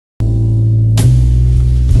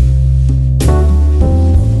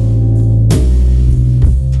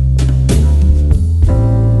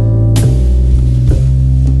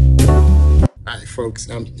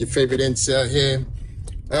folks. I'm your favorite incel here.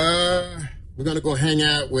 We're gonna go hang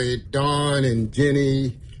out with Dawn and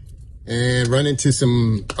Jenny and run into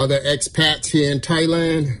some other expats here in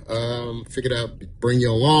Thailand. Figured I'd bring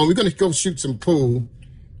you along. We're gonna go shoot some pool.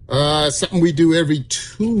 Something we do every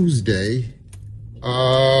Tuesday.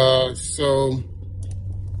 So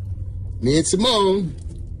me and Simone,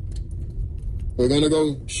 we're gonna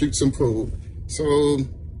go shoot some pool. So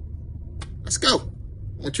let's go.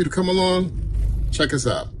 I want you to come along, check us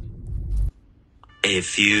out. A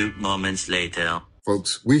few moments later.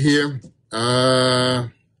 Folks, we're here.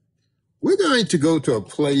 We're going to go to a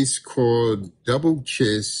place called Double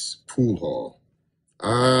Kiss Pool Hall.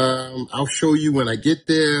 I'll show you when I get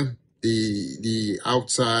there, the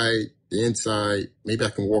outside, the inside. Maybe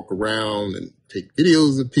I can walk around and take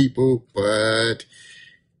videos of people, but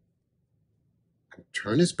I'll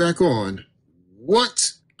turn this back on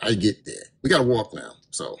once I get there. We gotta walk now,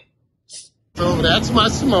 so that's my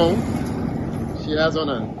Simone. She has on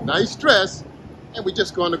a nice dress, and we're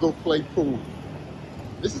just going to go play pool.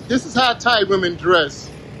 This is how Thai women dress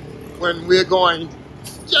when we're going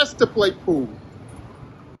just to play pool.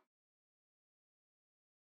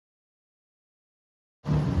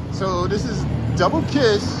 So this is Double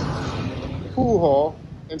Kiss Pool Hall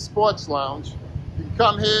and Sports Lounge. You can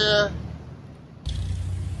come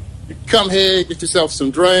here, get yourself some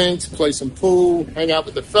drinks, play some pool, hang out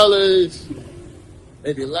with the fellas,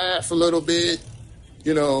 maybe laugh a little bit.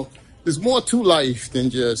 You know, there's more to life than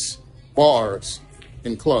just bars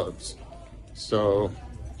and clubs. So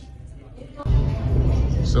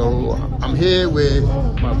I'm here with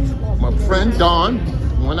my friend Dawn,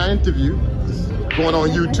 the one I interviewed. Going on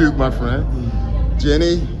YouTube, my friend.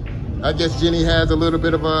 Jenny, I guess Jenny has a little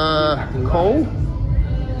bit of a cold.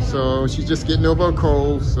 So she's just getting over a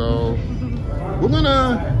cold. So we're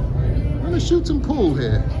gonna shoot some pool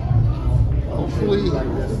here. Hopefully.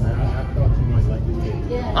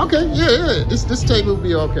 Okay, yeah. This table will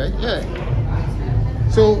be okay. Yeah.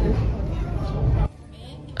 So,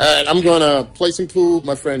 and I'm gonna play some pool with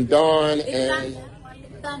my friend Dawn and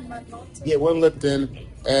one Lipton.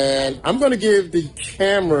 And I'm gonna give the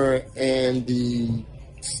camera and the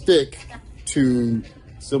stick to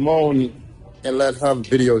Simone and let her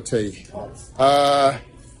videotape.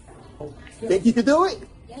 Think you can do it?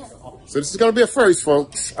 Yeah. So this is gonna be a first,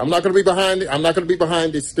 folks. I'm not gonna be behind it. I'm not gonna be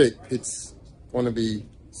behind the stick. It's gonna be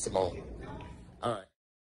Simone. All right.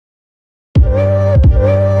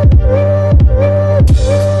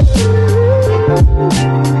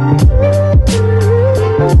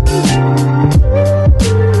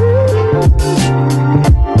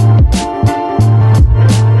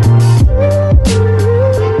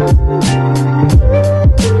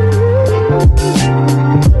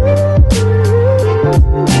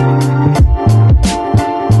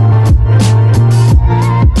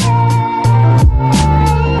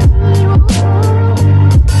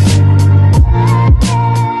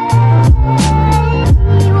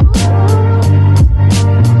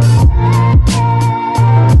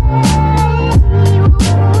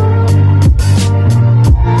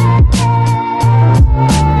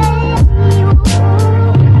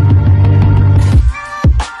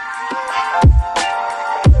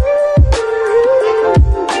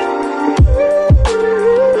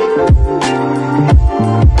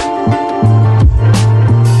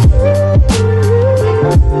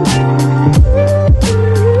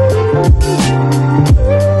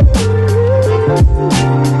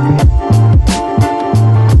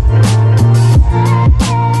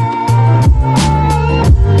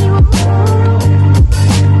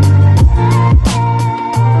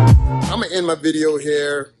 Video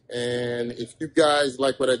here, and if you guys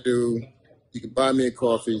like what I do, you can buy me a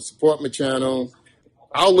coffee, support my channel.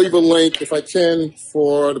 I'll leave a link if I can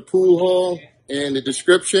for the pool hall in the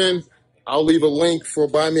description. I'll leave a link for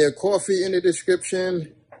buy me a coffee in the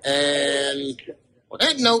description. And on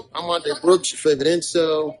that note, I'm on the Brooks, your favorite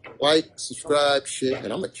incel. Like, subscribe, share,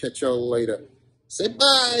 and I'm gonna catch y'all later. Say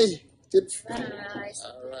bye. Bye. All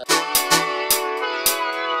right.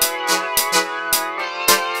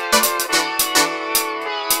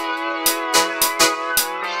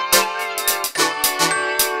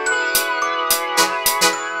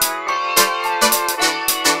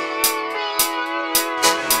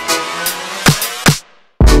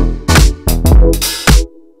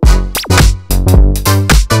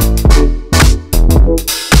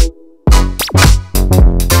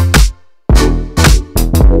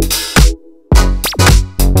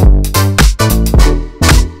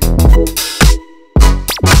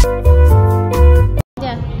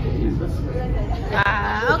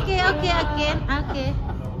 Okay.